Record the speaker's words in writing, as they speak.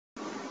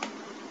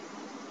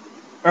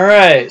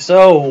Alright,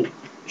 so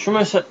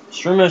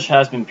Shroomish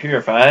has been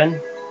purified.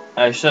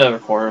 I should have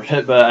recorded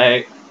it, but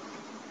I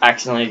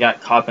accidentally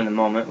got caught in the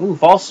moment. Ooh,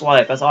 false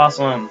swipe, that's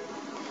awesome.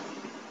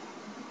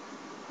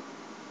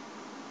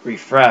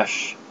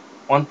 Refresh.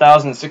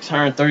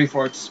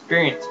 1,634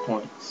 experience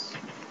points.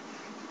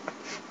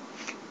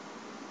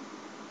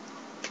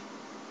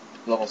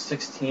 Level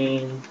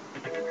 16.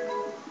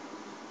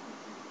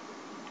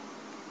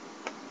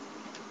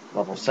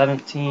 Level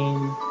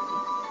 17.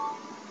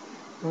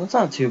 Well, that's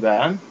not too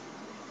bad.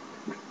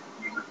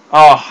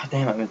 Oh,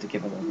 damn, I meant to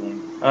give it a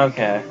name.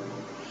 Okay.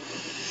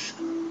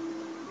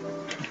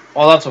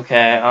 Well, that's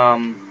okay.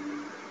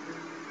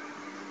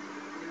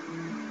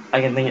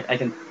 I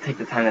can take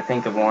the time to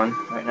think of one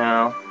right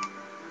now.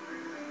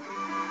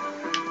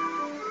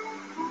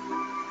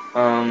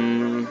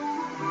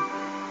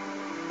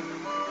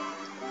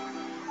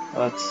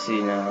 Let's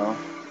see now.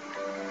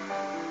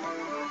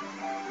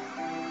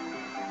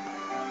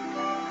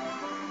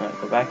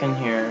 Alright, go back in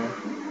here.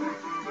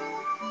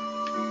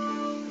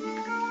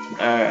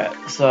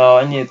 Alright, so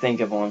I need to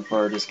think of one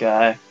for this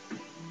guy.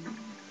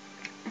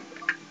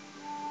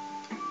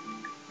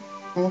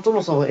 Well, it's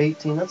almost level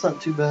 18, that's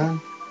not too bad.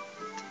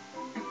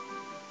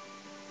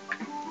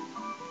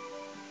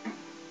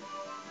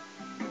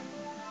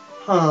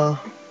 Huh.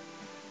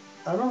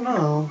 I don't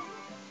know.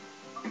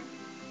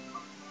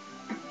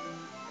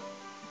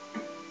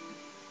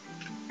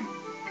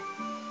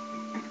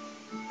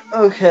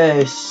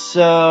 Okay,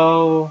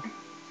 so...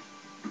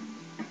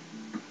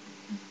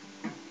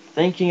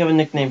 thinking of a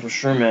nickname for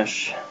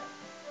Shroomish.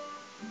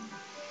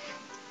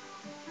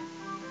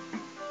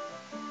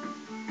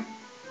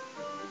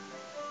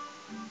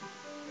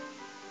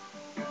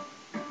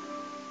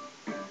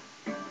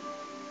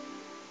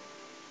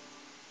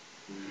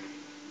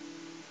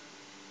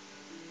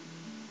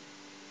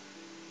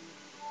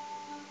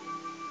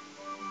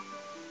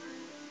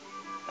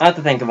 I have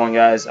to think of one,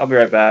 guys. I'll be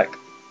right back.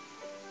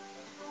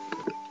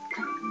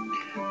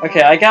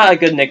 Okay, I got a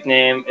good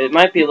nickname. It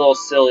might be a little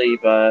silly,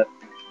 but...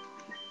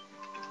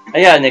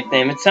 I got a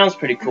nickname. It sounds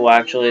pretty cool,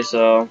 actually,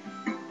 so...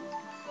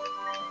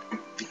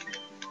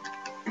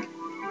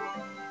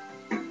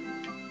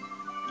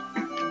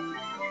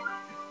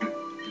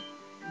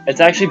 it's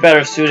actually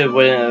better suited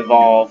when it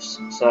evolves,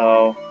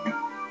 so...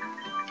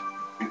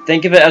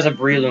 think of it as a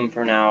Breloom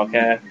for now,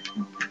 okay?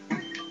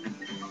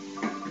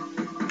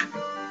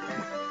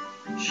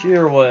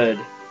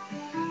 Shearwood.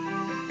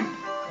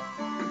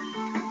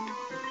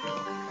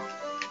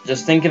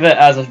 Just think of it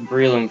as a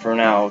Breloom for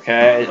now,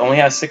 okay? It only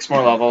has 6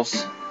 more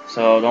levels,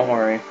 so don't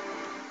worry.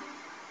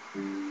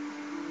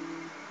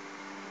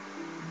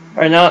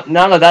 Alright,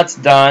 now that that's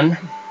done...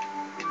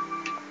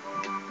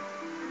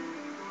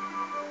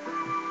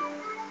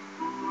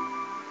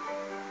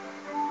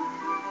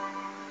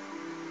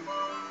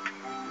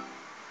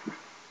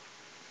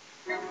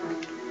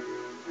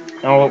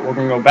 now we're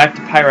gonna go back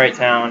to Pyrite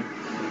Town.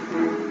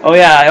 Oh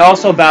yeah, I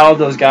also battled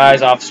those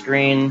guys off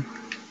screen.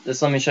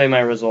 Just let me show you my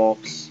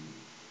results.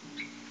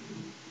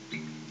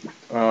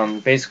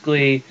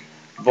 Basically,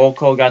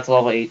 Volko got to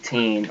level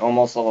 18,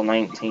 almost level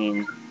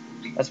 19.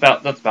 That's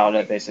about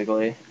it,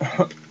 basically.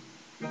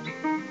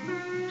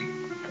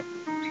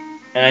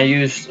 And I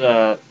used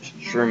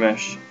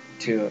Shroomish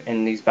too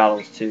in these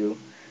battles too,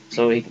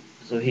 so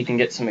he can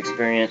get some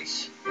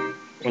experience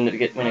when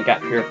it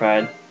got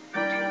purified.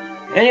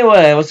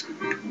 Anyway, let's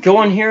go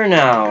on here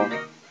now.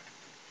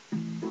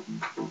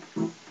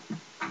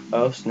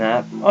 Oh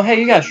snap! Oh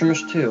hey, you got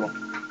Shroomish too.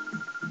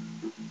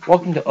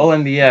 Welcome to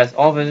ONBS.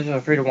 All visitors are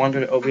free to wander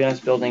to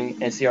OBS building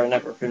and see our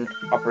network in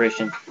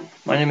operation.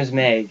 My name is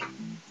Meg,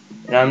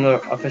 and I'm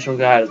the official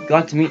guide.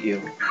 Glad to meet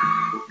you.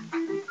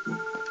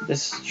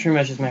 This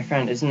Shroomish is my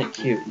friend. Isn't it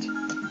cute?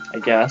 I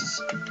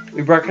guess.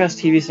 We broadcast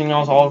TV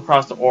signals all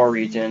across the OR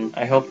region.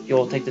 I hope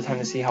you'll take the time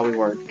to see how we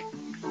work.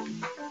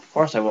 Of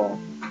course I will.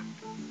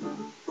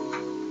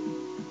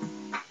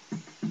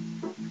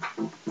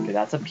 Okay,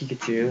 that's a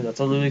Pikachu. That's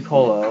a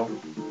Ludicolo.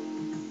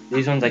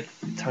 These ones I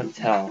can't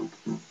tell.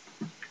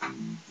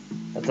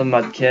 That's a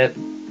Mudkip.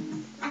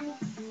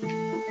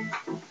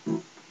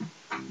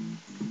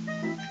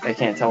 I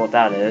can't tell what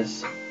that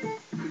is.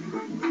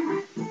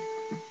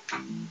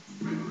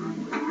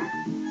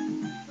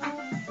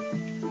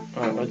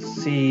 Alright, let's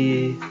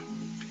see.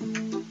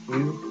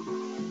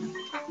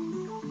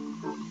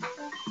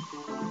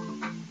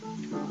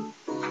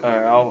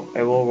 Alright,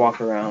 I will walk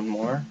around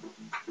more.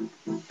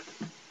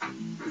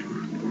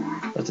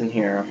 What's in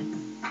here?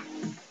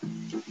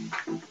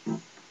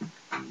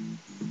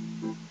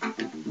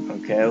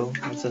 Okay,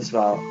 what's this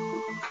about?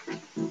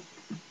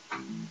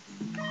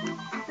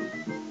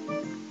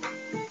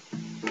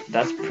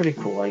 That's pretty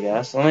cool, I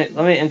guess. Let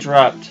me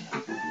interrupt.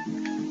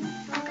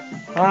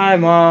 Hi,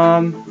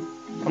 Mom.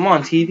 I'm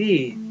on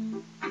TV.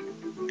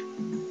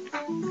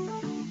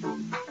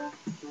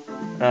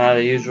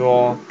 The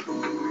usual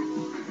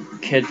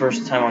kid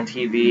first time on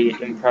TV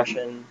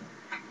impression.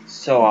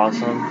 So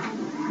awesome.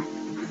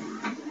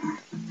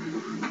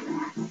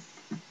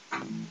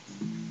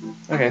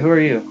 Okay, who are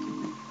you?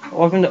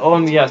 Welcome to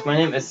ONBS. My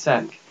name is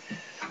Sek.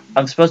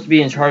 I'm supposed to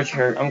be in charge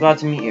here. I'm glad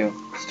to meet you.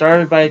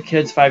 Started by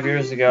kids 5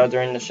 years ago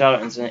during the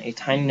Shadow incident, a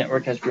tiny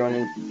network has grown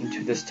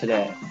into this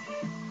today.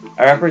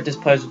 I operate this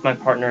place with my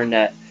partner,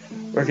 Net.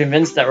 We're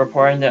convinced that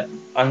reporting the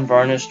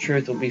unvarnished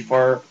truth will be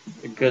for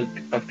the good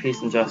of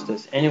peace and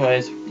justice.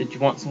 Anyways, did you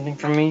want something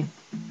from me?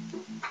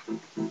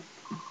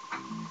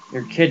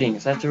 You're kidding.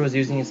 Scepter was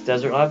using its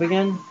desert lab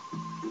again?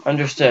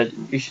 Understood.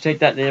 You should take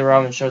that data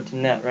ROM and show it to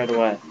Net right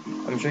away.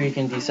 I'm sure he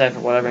can decipher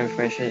whatever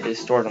information is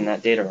stored on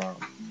that data ROM.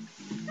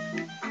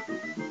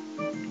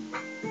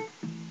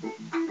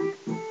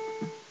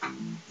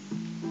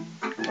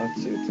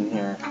 Let's see what's in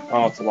here.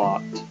 Oh, it's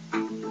locked.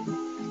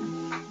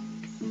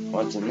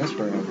 What's in this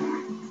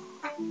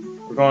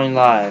room? We're going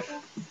live.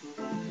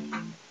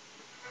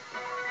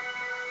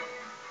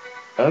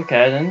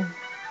 Okay, then.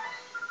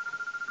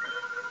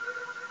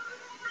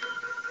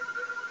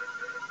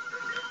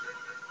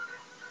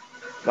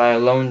 By a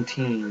lone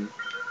team.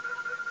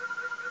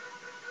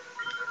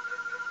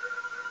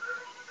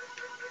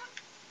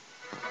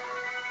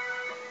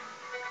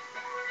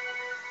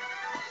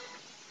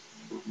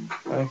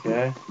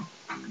 Okay.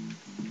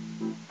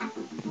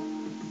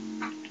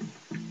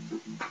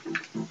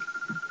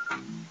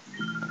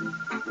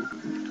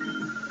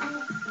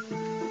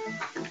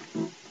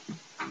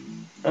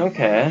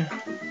 Okay.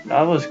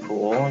 That was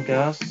cool, I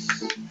guess.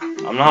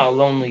 I'm not a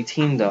lonely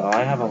team, though.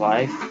 I have a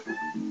life.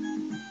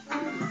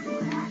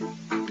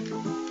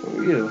 Who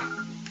are you?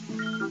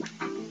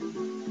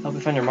 Help me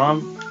find your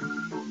mom?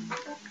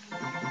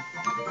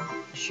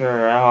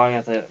 Sure, you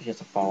have to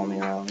follow me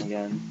around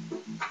again.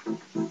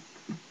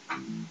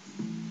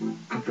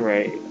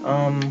 Great.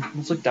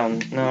 Let's look down.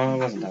 No, it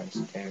wasn't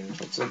downstairs.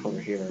 Let's look over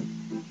here.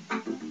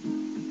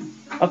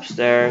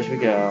 Upstairs we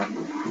go.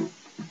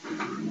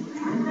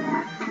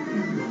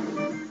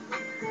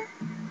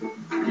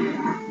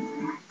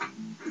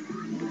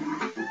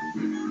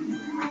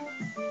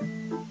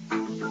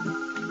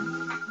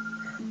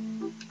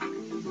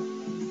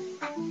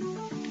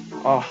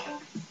 Oh,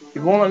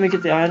 you won't let me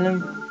get the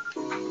item?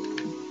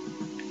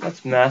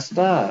 That's messed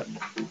up.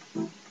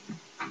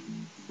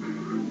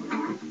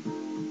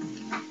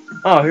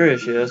 Oh, here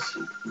she is.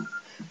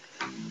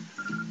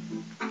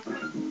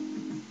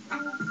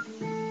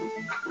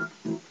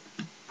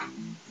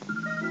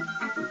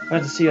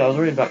 Glad to see you. I was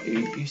worried about you.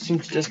 You seem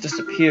to just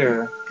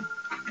disappear.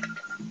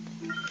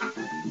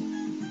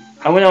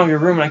 I went out of your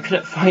room and I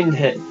couldn't find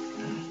it.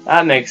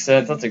 That makes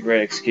sense. That's a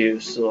great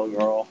excuse, little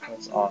girl.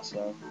 That's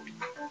awesome.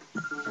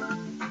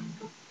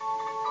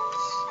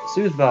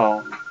 Soothe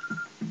Bell.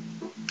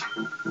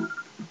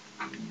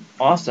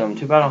 Awesome.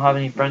 Too bad I don't have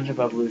any friendship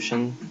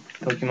evolution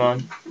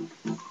Pokemon.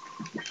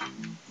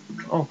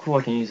 Oh, cool.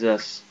 I can use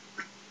this.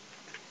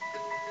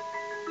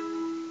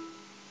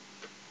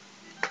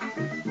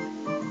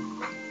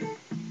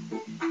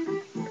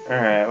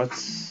 Alright,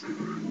 let's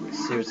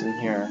see what's in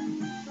here.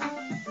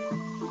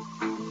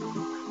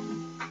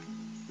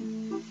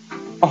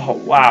 Oh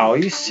wow, are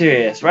you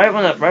serious? Right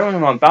when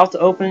I'm about to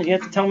open it, you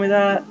have to tell me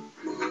that?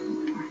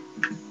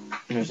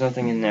 And there's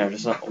nothing in there,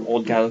 just an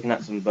old guy looking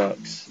at some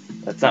books.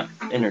 That's not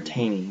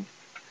entertaining.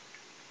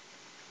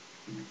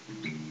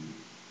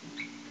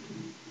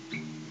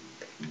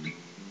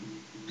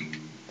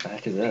 What the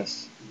heck is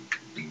this?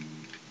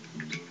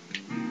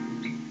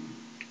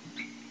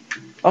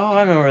 Oh,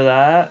 I remember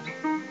that.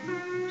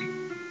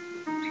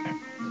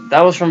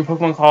 That was from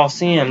Pokemon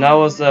Coliseum. That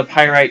was the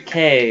Pyrite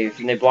Cave,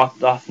 and they blocked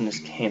it off in this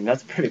game.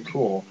 That's pretty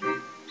cool.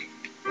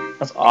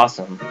 That's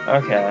awesome.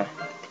 Okay.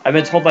 I've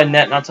been told by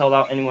Net not to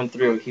allow anyone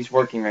through. He's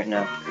working right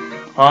now.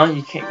 Huh?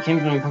 You came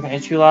from the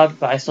Pokemon HQ lab,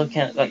 but I still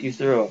can't let you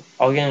through.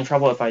 I'll get in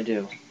trouble if I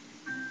do.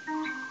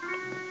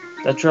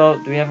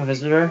 Detro, do we have a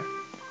visitor?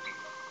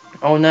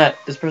 Oh, Net.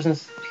 This person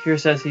here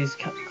says he's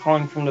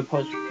calling from the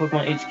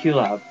Pokemon HQ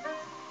lab.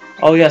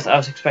 Oh, yes, I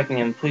was expecting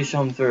him. Please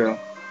show him through.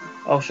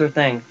 Oh, sure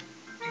thing.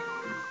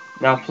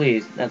 Now,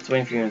 please. Net's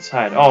waiting for you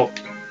inside. Oh,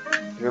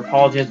 your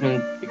apology has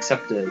been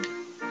accepted.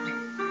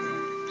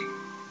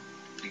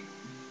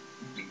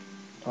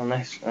 Oh,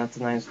 nice. That's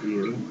a nice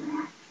view.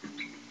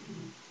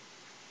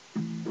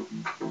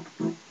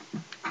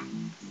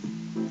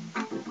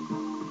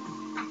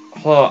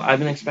 Hello, I've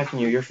been expecting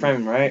you. Your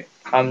friend, right?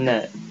 I'm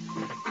Net.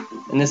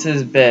 And this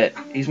is Bit.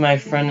 He's my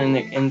friend and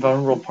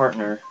invulnerable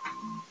partner.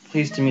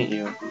 Pleased to meet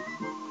you.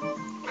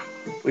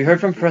 We heard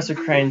from Professor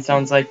Crane.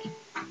 Sounds like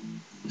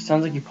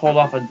you pulled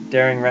off a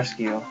daring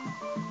rescue.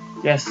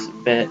 Yes,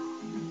 Bit.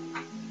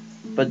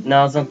 But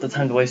now's not the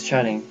time to waste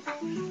chatting.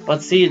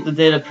 Let's see the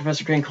data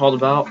Professor Crane called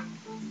about.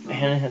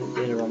 Hannah had the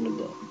data around the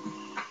day.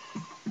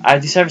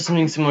 I've deciphered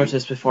something similar to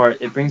this before.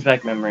 It brings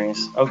back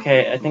memories.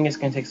 Okay, I think it's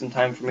going to take some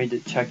time for me to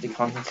check the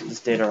contents of this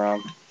data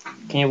ROM.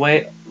 Can you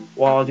wait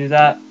while I do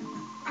that?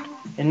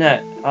 Hey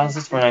Net, how's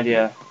this for an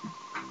idea?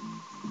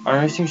 Our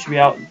nurse team should be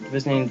out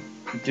visiting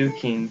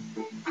Duking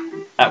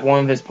at one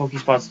of his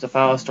Pokespots to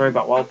file a story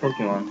about wild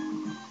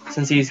Pokemon.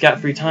 Since he's got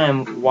free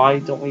time, why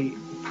don't we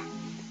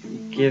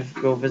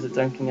go visit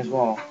Duking as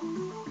well?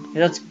 Hey,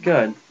 that's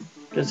good.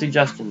 Good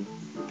suggestion.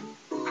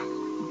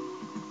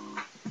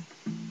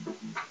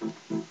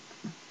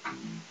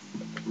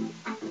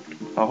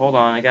 Oh, hold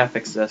on, I gotta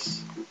fix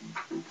this.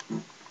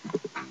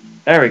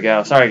 There we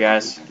go. Sorry,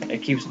 guys.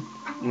 It keeps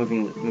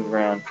moving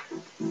around.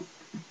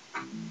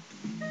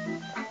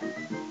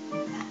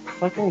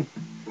 Fucking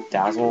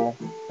dazzle.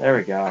 There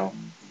we go.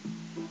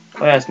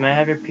 Oh yes, may I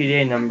have your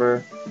PDA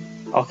number?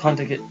 I'll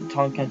contact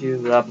you.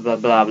 Blah blah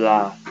blah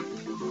blah.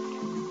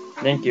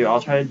 Thank you.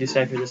 I'll try to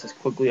decipher this as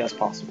quickly as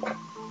possible.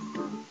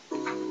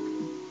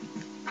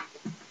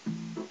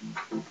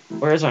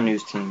 Where is our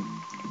news team?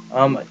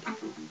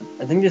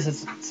 I think this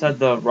is said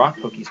the rock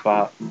cookie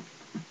spot.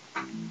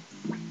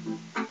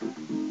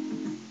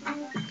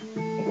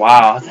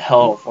 Wow, that's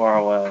hell far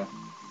away.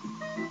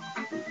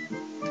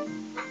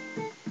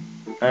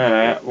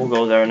 Alright, we'll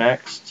go there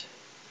next.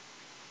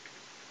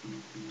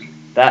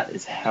 That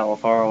is hell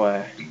far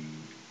away.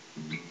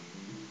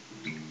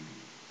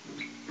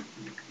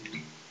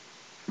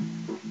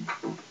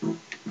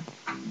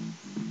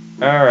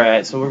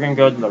 Alright, so we're gonna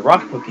go to the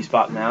rock cookie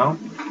spot now.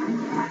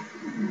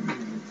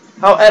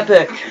 How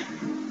epic!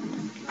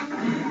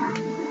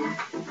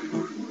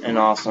 And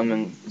awesome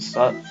and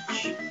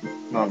such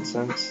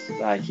nonsense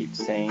that I keep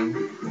saying.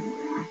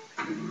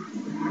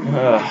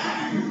 Ugh.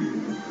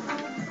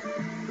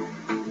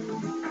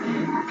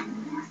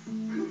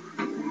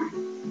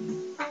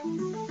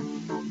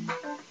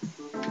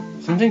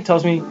 Something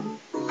tells me,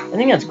 I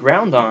think that's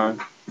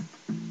Groundon.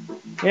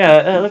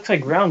 Yeah, it looks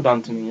like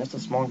Groundon to me. That's a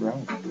small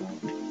Groundon.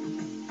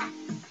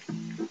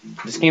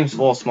 This game's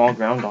full of small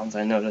Groundons,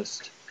 I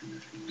noticed.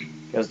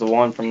 There's the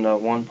one from the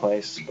one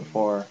place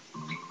before.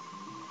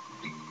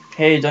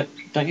 Hey,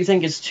 don't you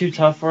think it's too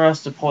tough for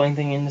us to pull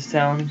anything in this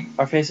town?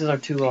 Our faces are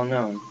too well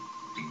known.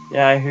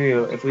 Yeah, I hear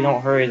you. If we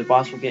don't hurry, the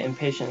boss will get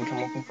impatient and come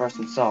looking for us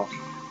himself.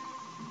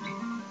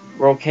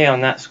 We're okay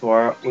on that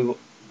score.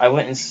 I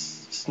went and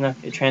snuck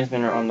a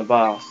transmitter on the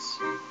boss.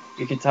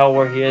 You can tell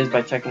where he is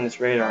by checking this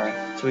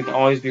radar, so we can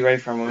always be ready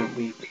for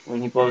him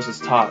when he blows his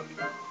top.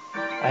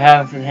 I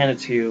have it handed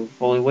to you.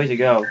 Fully, way to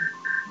go.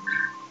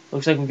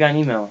 Looks like we've got an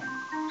email.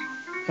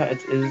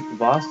 Is it the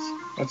boss?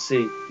 Let's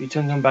see. You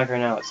two can come back right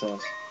now, it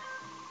says.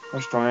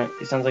 Where's Storm?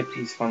 He sounds like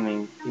he's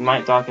funny. He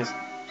might dock his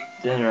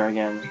dinner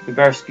again. We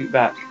better scoot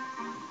back.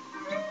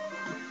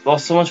 Well,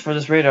 so much for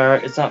this radar.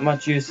 It's not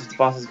much use if the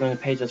boss is going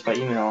to page us by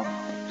email.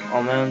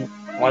 Oh man,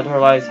 why do our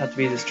lives have to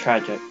be this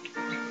tragic?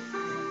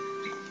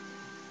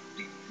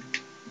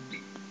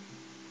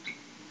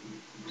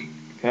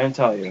 Couldn't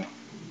tell you.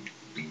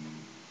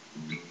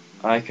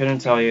 I couldn't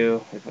tell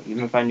you,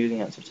 even if I knew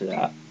the answer to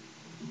that.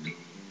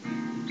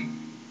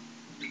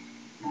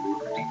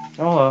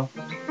 Oh hello.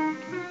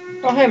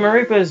 Oh hey,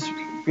 Miror B is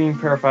being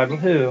purified.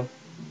 Woohoo!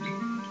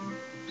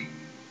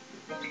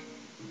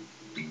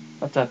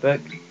 That's epic.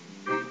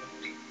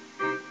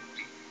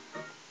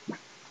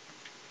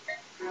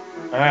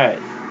 Alright.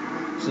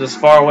 So this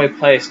faraway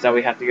place that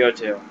we have to go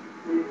to.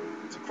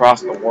 It's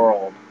across the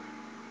world.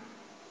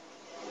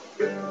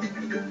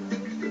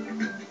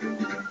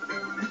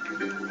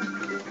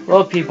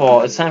 Hello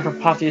people, it's time for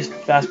Poppy's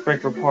Fast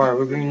Break Report.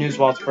 We're bringing news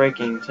while it's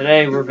breaking.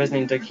 Today we're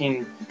visiting the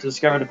King to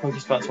discover the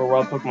Pokespots where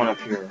wild Pokemon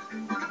appear.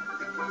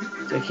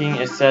 The King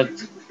is said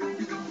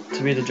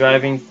to be the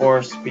driving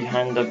force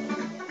behind the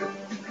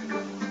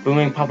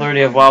booming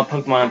popularity of wild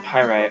Pokemon and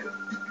Pyrite.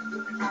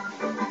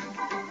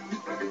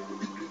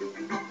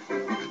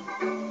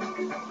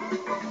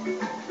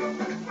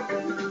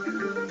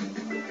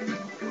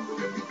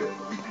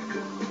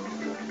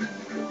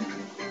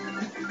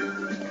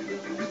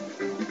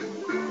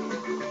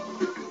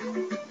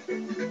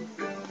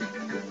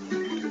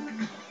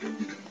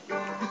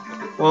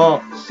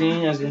 Well,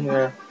 seeing as in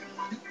here,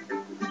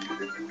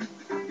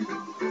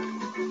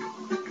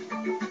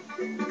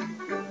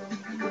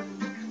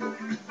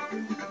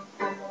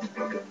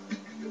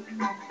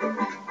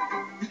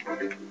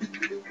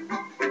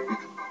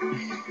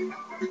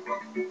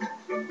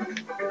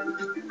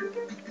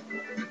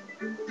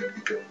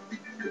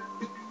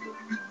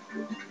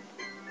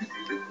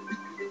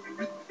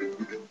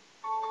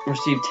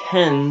 received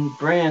 10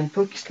 brand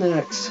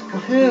Pokesnacks.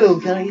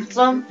 Woohoo! Can I eat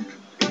some?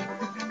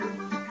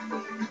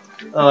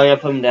 Oh, I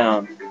gotta put them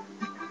down.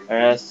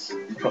 Alright, let's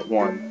put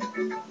one.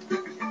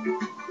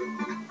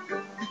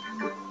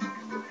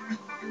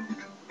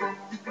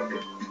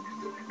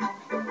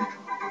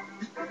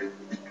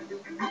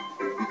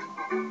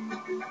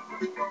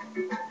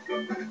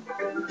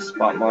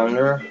 Spot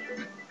monitor.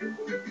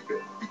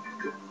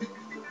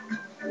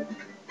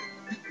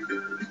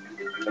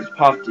 That's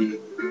Popty.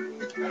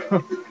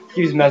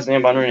 Keeps messing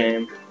up on her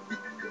name.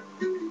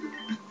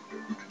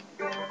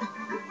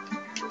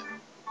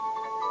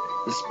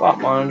 The spot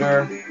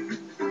monitor.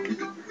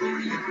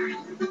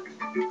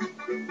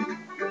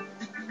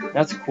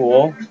 That's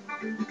cool.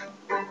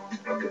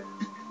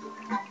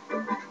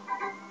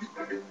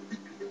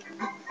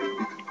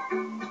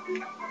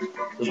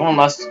 There's one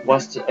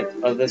west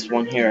of this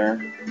one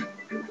here.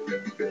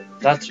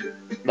 That's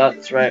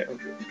right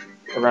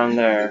around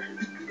there.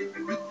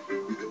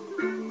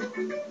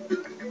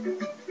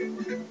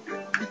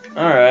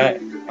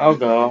 Alright, I'll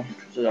go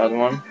to the other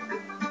one.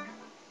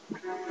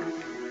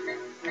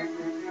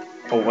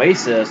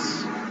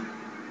 Oasis.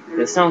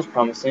 This sounds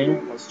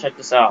promising. Let's check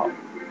this out.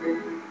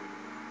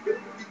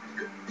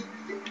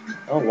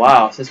 Oh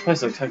wow, this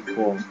place looks heck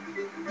cool.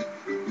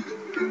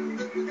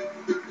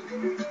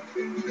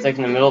 It's like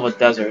in the middle of a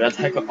desert. That's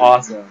heck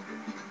awesome.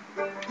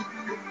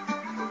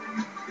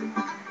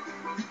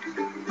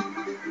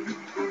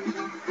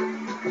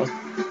 What's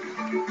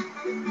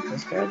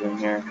this guy doing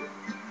here?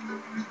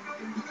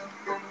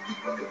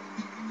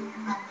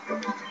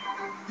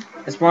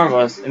 It's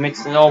marvelous. It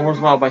makes it all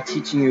worthwhile by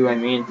teaching you, I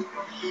mean.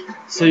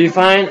 So you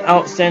find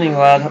outstanding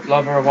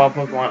lover of wild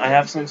Pokemon. I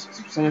have some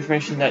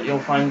information that you'll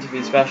find to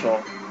be special.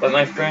 But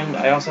my friend,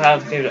 I also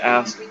have a favor to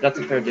ask. That's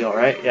a fair deal,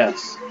 right?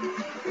 Yes.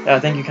 Yeah,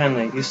 thank you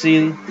kindly. You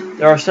see,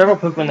 there are several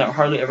Pokemon that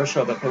hardly ever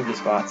show up at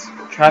Pokespots.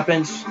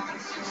 Trapinch,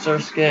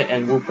 Surskit,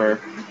 and Wooper.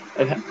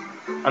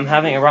 I'm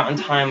having a rotten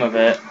time of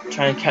it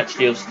trying to catch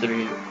those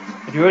three.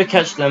 If you were to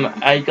catch them,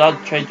 I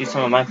gotta trade you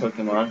some of my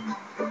Pokemon.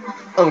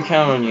 I'm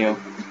counting on you.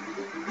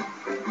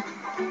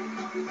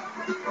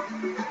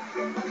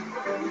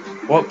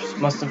 Whoops,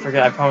 mustn't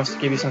forget I promised to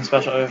give you some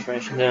special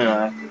information, didn't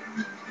I?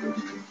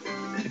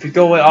 If you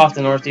go way off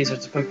the northeast,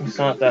 there's a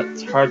Pokemon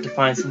that's hard to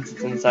find since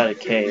it's inside a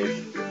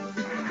cave.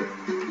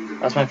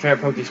 That's my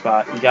favorite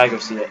Pokespot. You gotta go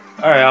see it.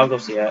 Alright, I'll go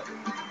see it.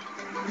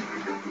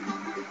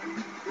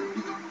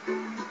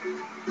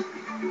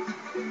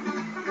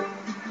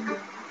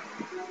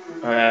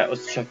 Alright,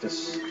 let's check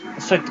this.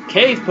 Let's check the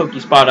cave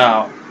Pokespot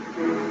out.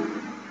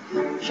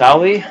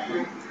 Shall we?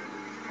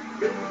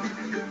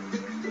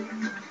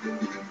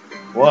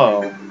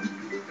 Whoa.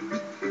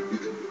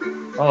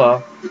 Hello.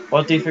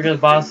 What do you figure the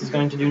boss is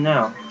going to do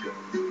now?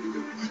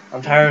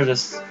 I'm tired of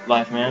this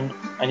life, man.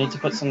 I need to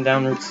put some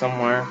down roots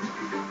somewhere.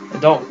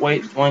 And don't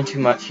wait one too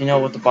much. You know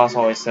what the boss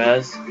always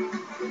says.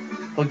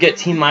 We'll get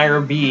Team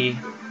Miror B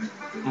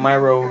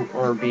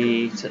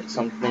to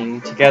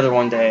something together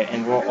one day,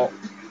 and we'll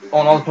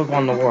own all the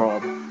Pokemon in the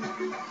world.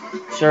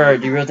 Sure,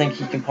 do you really think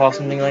he can pull off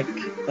something like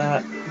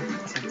that?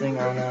 Something,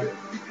 I don't know.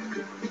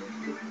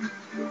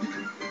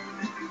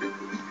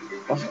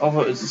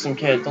 Oh, it's just some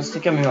kid. Don't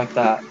stick at me like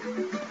that.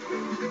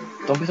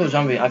 Don't be so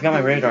jumpy. I've got my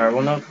radar.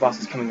 We'll know if the boss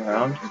is coming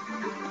around.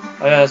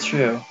 Oh yeah, that's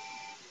true.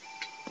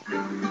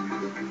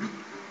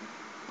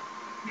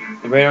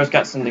 The radar's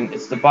got something.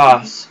 It's the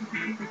boss.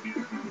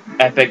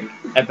 Epic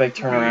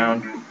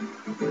turnaround.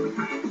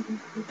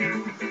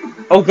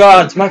 Oh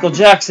god, it's Michael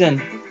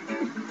Jackson!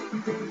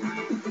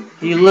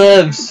 He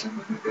lives!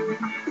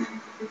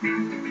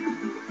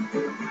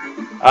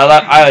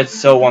 I would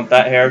so want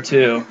that hair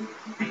too.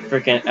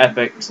 Freaking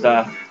epic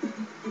stuff.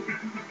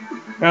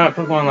 Not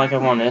Pokemon like I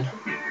wanted.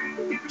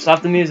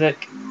 Stop the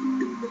music.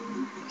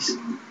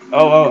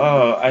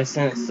 Oh, I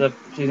sense the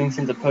pleasing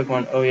sense of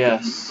Pokemon. Oh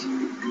yes.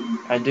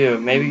 I do.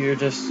 Maybe you're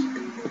just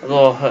a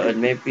little hood.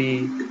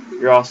 Maybe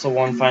you're also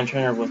one fine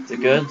trainer with the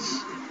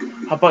goods.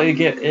 How about you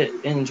get it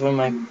and join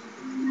my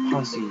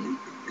posse?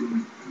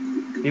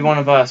 Be one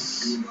of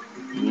us.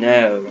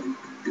 No.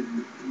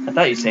 I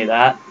thought you'd say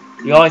that.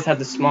 You always had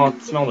this smell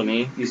to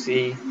me, you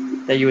see,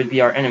 that you would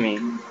be our enemy.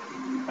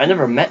 I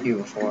never met you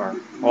before.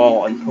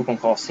 Well, in Pokemon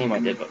Coliseum I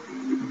did, but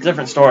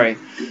different story.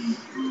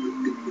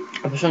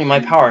 I'm showing you my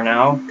power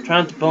now. Try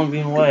not to blow me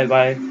away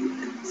by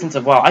sense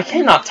of wow. I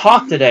cannot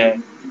talk today.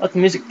 Let the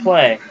music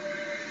play.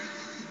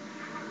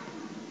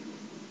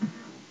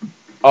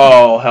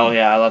 Oh, hell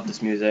yeah, I love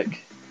this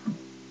music.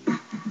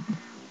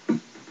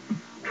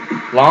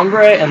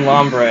 Lombre and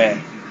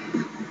Lombre.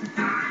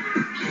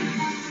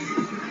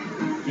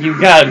 You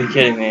gotta be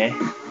kidding me.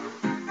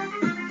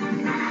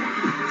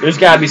 There's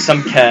gotta be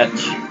some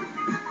catch.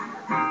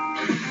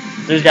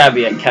 There's gotta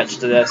be a catch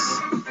to this.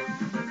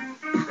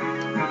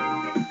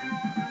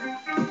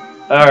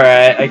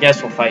 Alright, I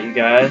guess we'll fight you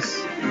guys.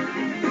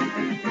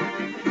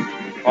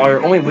 Oh,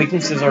 your only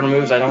weaknesses are the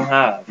moves I don't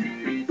have.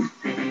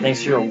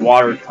 Thanks to your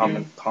water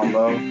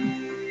combo.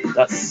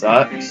 That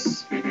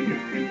sucks.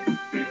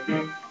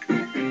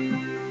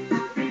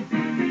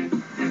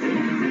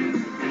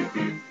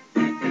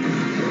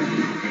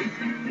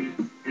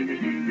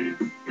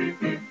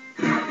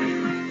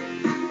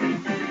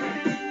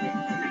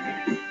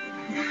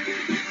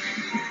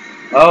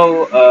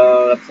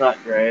 Oh, that's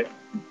not great.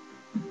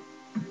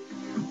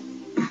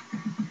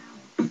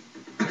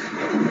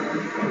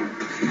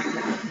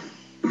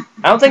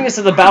 I don't think this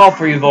is a battle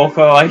for you,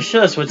 Volko. I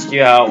should have switched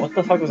you out. What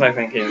the fuck was I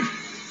thinking?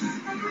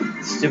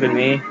 Stupid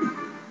me.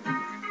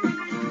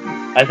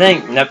 I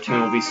think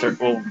Neptune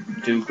will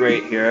do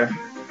great here.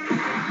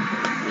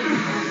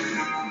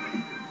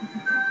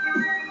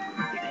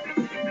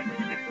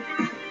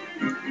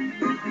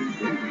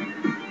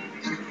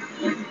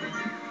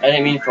 I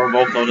didn't mean for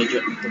Volko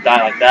to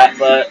die like that,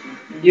 but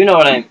you know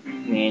what I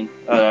mean.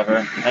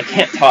 Whatever. I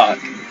can't talk.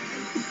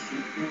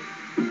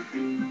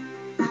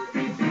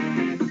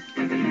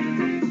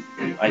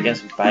 I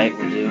guess Bite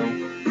will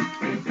do.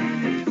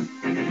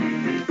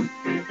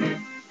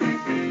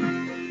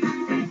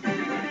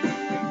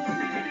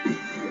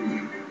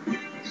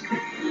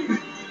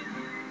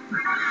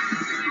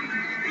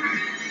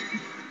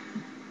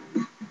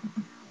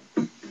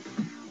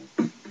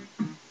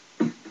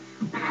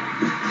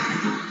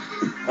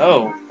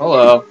 Oh,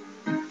 hello.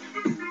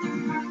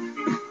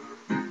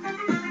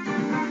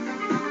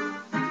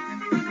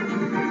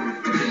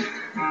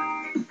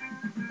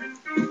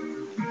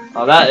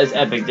 Oh, that is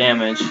epic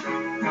damage.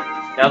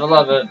 Gotta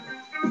love it.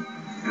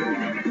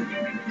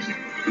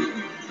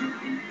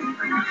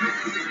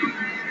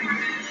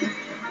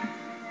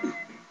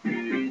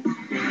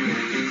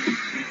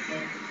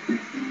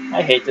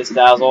 I hate this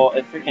Dazzle.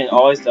 It freaking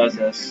always does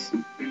this.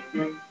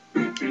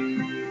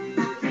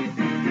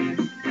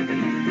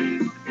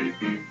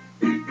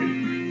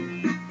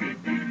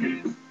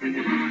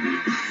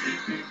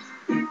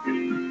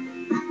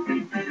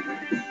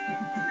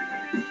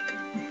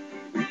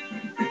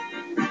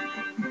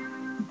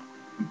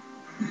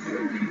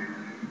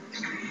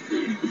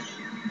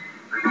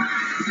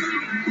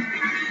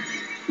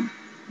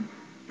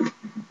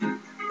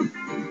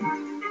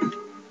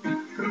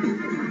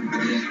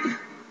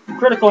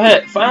 Critical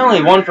hit!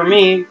 Finally, one for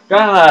me!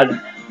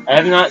 God! I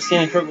have not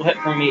seen a critical hit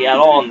from me at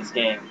all in this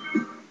game.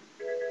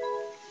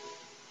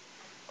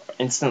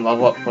 Instant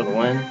level up for the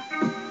win.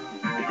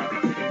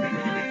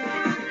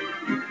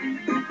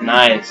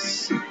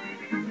 Nice.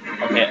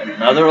 Okay,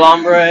 another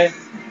Lombre.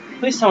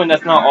 Please tell me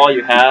that's not all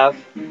you have.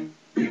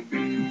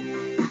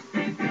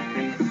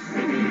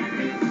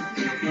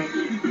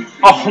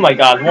 Oh my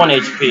god, 1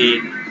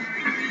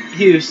 HP.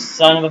 You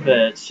son of a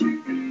bitch.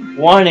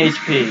 1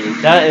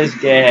 HP. That is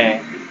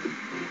gay.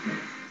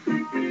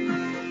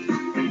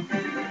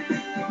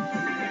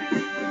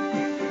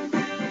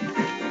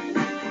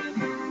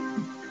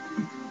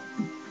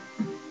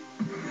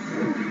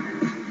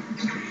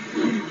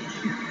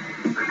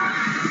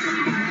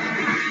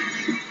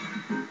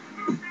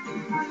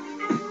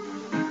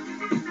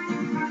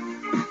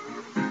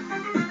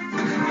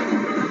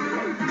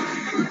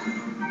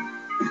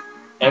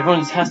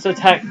 Everyone just has to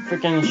attack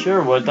freaking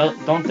Sherwood,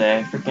 don't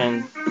they?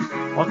 Freaking,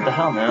 what the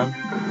hell, man?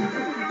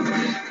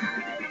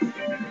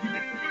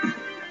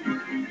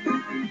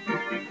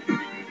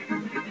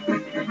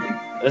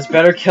 This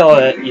better kill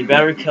it. You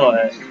better kill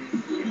it.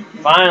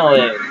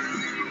 Finally!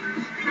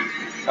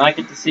 Now I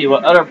get to see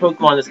what other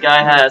Pokemon this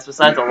guy has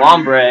besides a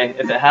Lombre,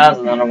 if it has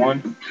another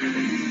one.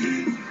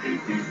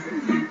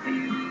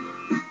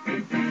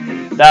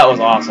 That was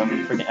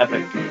awesome. Freaking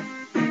epic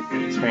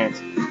experience.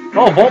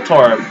 Oh,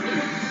 Voltorb!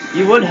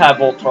 You would have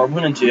Voltorb,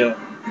 wouldn't you?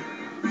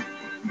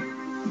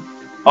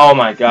 Oh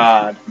my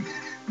god.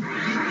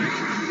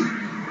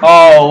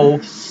 Oh,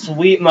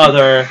 sweet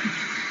mother.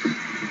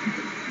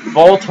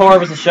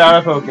 Voltorb is a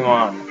shadow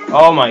Pokemon.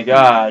 Oh my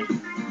god.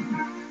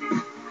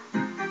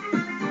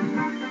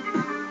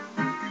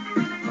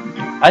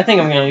 I think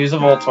I'm gonna use a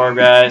Voltorb,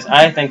 guys.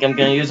 I think I'm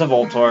gonna use a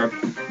Voltorb.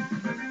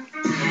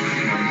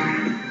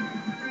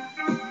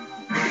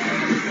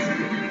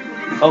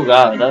 Oh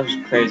god, that was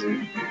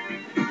crazy.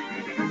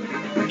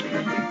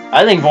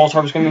 I think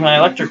Voltorb's gonna be my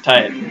electric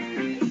type.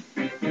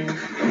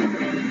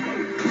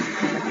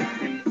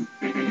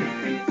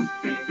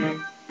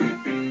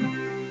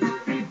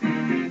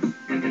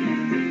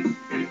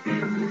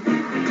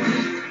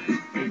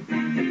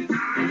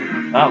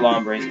 That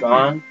Lombre's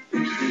gone.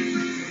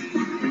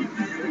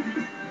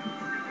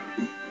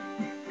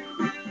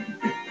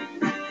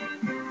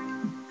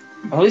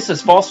 At least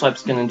this False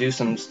Swipe's gonna do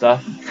some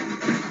stuff.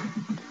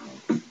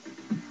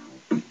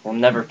 Will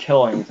never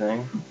kill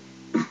anything.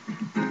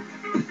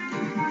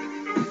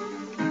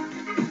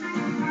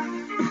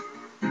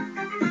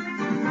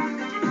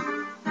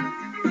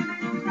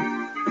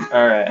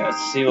 Alright,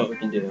 let's see what we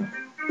can do.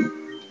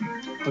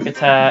 Quick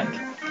attack,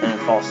 and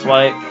False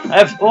Swipe. I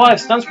have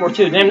Stun Spore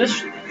too. Damn,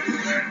 this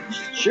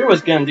sure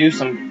was gonna do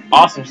some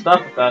awesome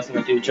stuff with us in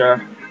the future.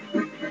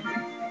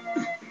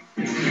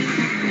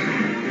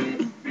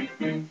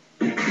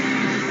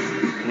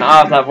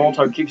 Nah, if that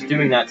Voltorb keeps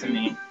doing that to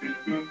me.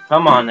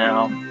 Come on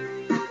now.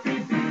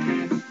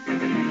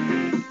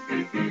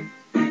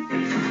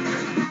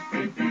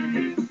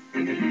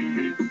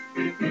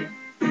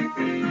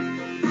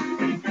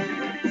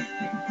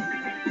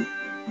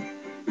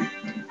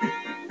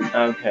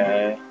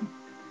 Okay.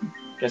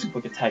 Guess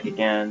quick attack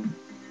again.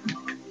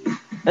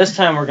 This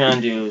time we're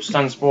gonna do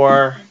Stun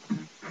Spore.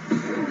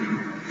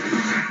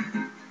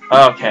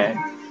 Okay.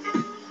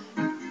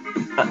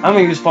 I'm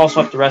gonna use False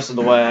Swipe the rest of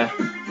the way.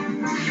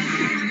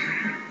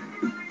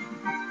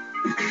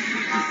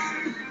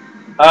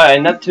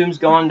 Alright, Neptune's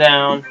going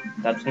down.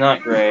 That's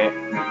not great.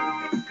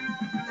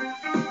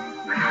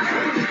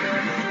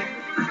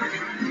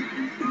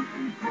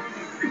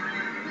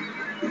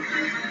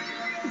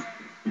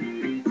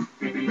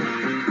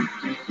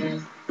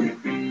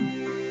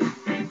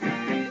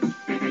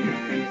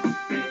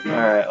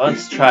 Alright,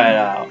 let's try it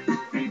out.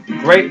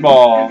 Great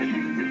Ball.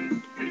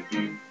 And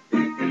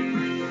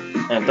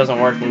if it doesn't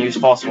work, then use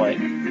False Swipe.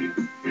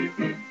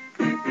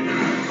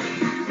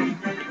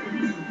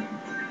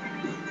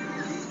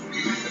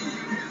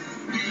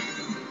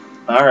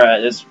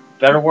 Alright, this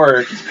better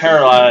work. It's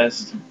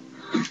paralyzed.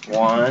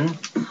 1,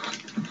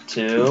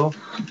 2,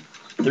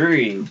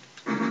 3.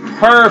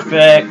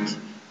 Perfect!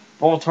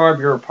 Voltorb,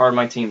 you're a part of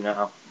my team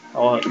now.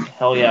 Oh,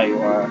 hell yeah, you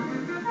are.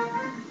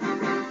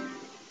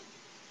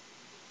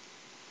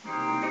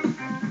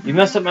 You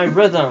messed up my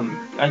rhythm.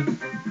 I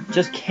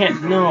just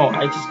can't. No,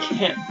 I just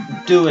can't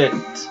do it.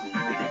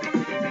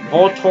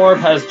 Voltorb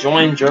has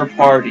joined your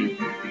party.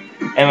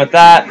 And with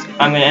that,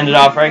 I'm going to end it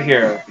off right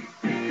here.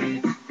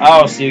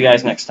 I'll see you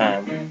guys next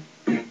time.